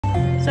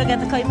I got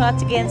the clay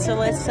pots again, so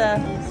let's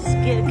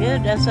get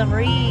good. Some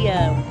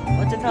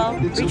what's it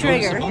called?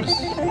 Re-trigger.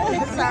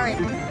 Sorry.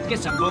 Get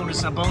some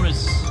bonus.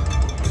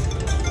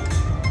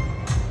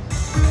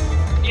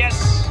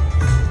 Yes!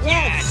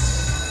 Yes!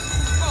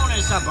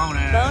 Bonus, a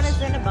bonus.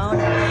 Bonus and a bonus.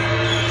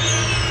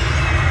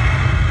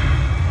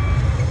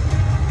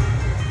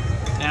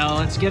 Now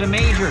let's get a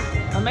major.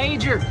 A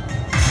major.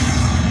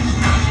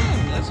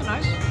 That's a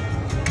nice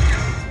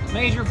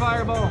major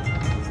fireball.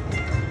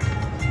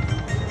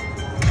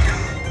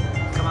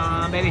 Come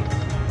on, baby.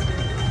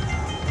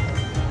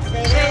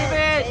 Save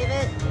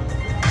it.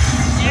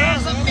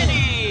 Yes, a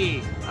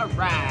mini. All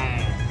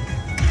right.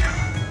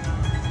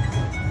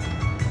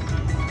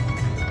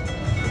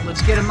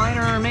 Let's get a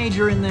minor or a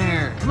major in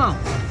there. Come on.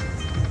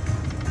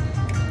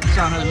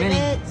 Saw another mini.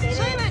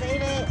 Save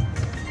it.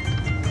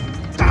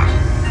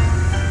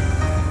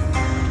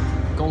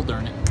 Gold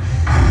darn it.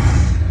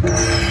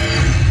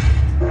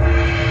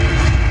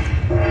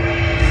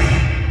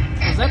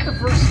 Was that the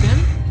first spin?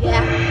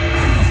 Yeah.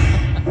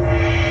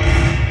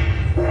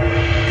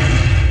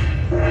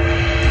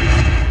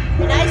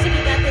 Be nice if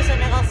you got this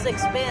on all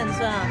 6 spins,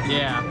 huh?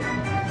 Yeah.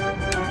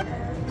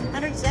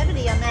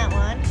 170 on that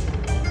one.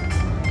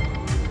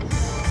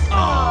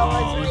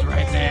 Oh, it was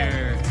right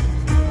there.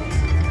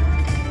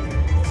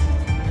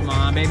 Come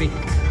on, baby.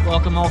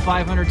 Welcome all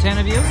 510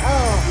 of you.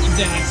 Oh.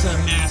 That's a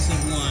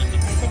massive one.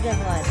 That's a good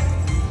one.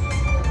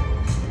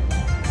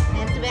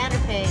 And the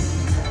Vanderpay.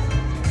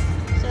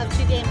 Still have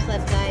 2 games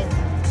left, guys.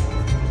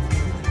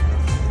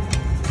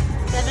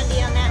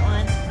 70 on that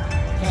one.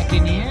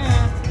 Heckin'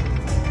 yeah.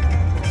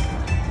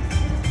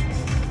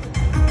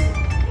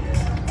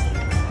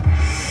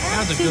 That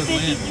was a good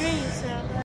win.